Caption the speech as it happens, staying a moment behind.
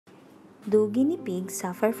Do guinea pigs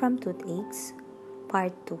suffer from toothaches?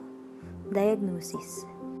 Part 2. Diagnosis.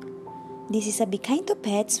 This is a Be Kind to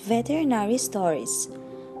Pets veterinary stories.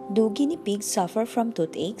 Do guinea pigs suffer from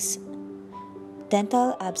toothaches?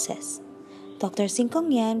 Dental abscess. Dr.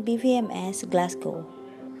 Singkong Yan, BVMS, Glasgow.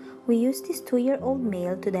 We use this 2-year-old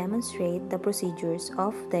male to demonstrate the procedures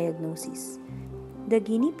of diagnosis. The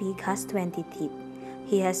guinea pig has 20 teeth.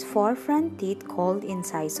 He has 4 front teeth called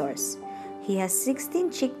incisors. He has 16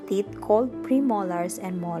 cheek teeth called premolars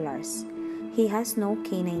and molars. He has no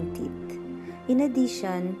canine teeth. In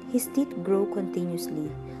addition, his teeth grow continuously.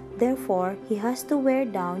 Therefore, he has to wear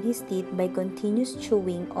down his teeth by continuous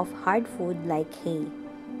chewing of hard food like hay.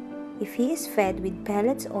 If he is fed with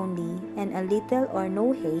pellets only and a little or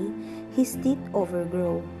no hay, his teeth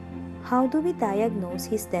overgrow. How do we diagnose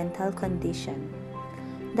his dental condition?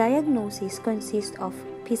 Diagnosis consists of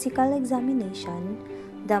physical examination,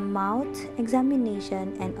 the mouth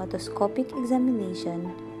examination and otoscopic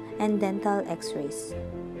examination, and dental x-rays.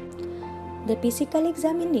 The physical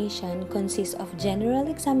examination consists of general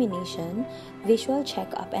examination, visual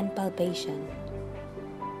checkup, and palpation.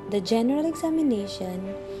 The general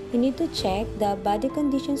examination, you need to check the body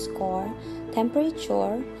condition score,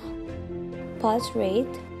 temperature, pulse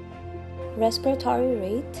rate, respiratory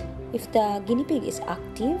rate, if the guinea pig is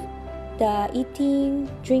active, the eating,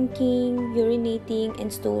 drinking, urinating,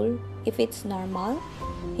 and stool, if it's normal.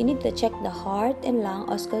 You need to check the heart and lung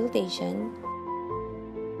auscultation.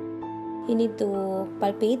 You need to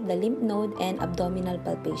palpate the lymph node and abdominal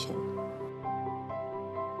palpation.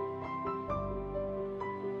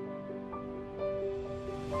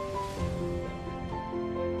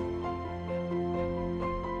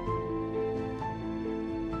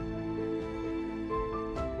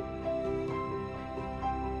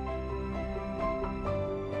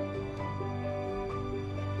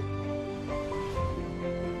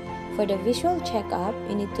 For the visual checkup,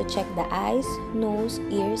 you need to check the eyes, nose,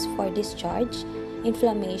 ears for discharge,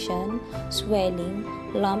 inflammation, swelling,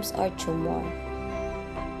 lumps, or tumor.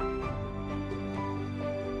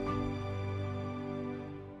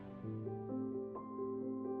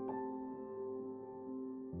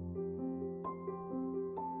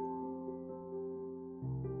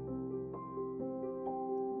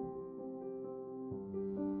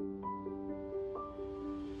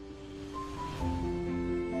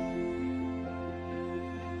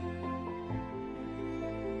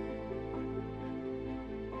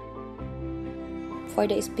 For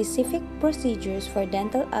the specific procedures for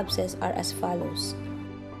dental abscess are as follows.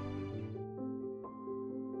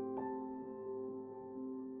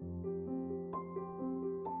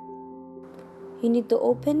 You need to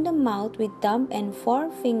open the mouth with thumb and 4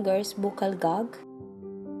 fingers buccal gag.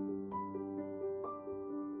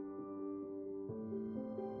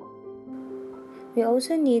 We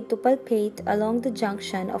also need to palpate along the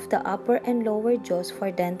junction of the upper and lower jaws for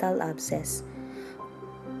dental abscess.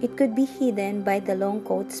 It could be hidden by the long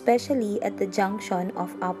coat, especially at the junction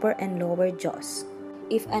of upper and lower jaws.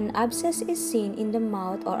 If an abscess is seen in the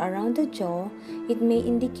mouth or around the jaw, it may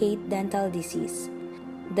indicate dental disease.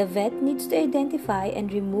 The vet needs to identify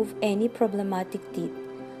and remove any problematic teeth.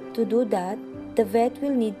 To do that, the vet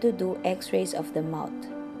will need to do x-rays of the mouth.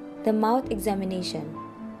 The mouth examination.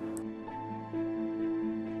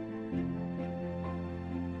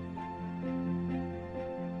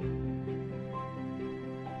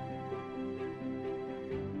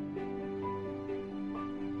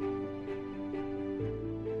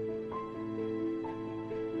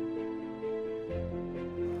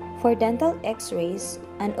 For dental x-rays,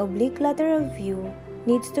 an oblique lateral view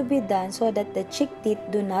needs to be done so that the cheek teeth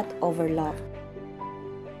do not overlap.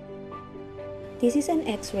 This is an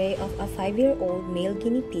x-ray of a 5-year-old male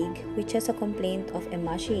guinea pig which has a complaint of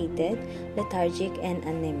emaciated, lethargic, and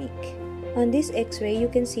anemic. On this x-ray, you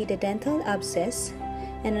can see the dental abscess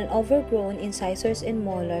and an overgrown incisors and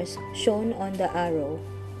molars shown on the arrow.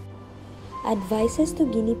 Advices to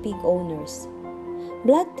guinea pig owners.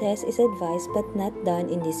 Blood test is advised but not done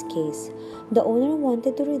in this case. The owner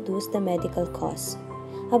wanted to reduce the medical costs.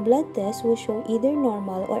 A blood test will show either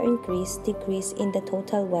normal or increased, decrease in the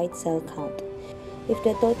total white cell count. If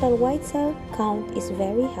the total white cell count is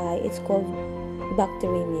very high, it's called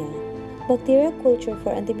bacteremia. Bacterial culture for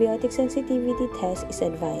antibiotic sensitivity test is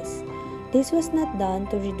advised. This was not done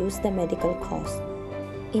to reduce the medical cost.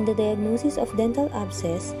 In the diagnosis of dental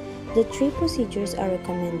abscess, the 3 procedures are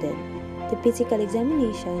recommended: the physical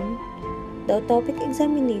examination, the otopic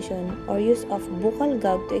examination or use of buccal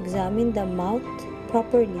gag to examine the mouth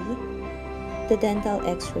properly, the dental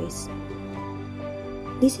x-rays.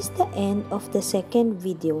 This is the end of the second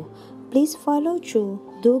video. Please follow through.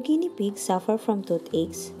 Do guinea pigs suffer from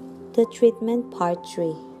toothaches? The treatment part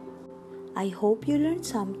 3. I hope you learned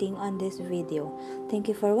something on this video. Thank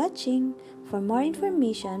you for watching. For more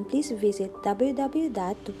information, please visit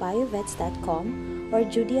www.tupayovets.com or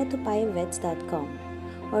judy@tupayovets.com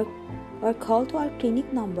or call to our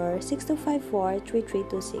clinic number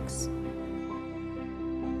 6254-3326.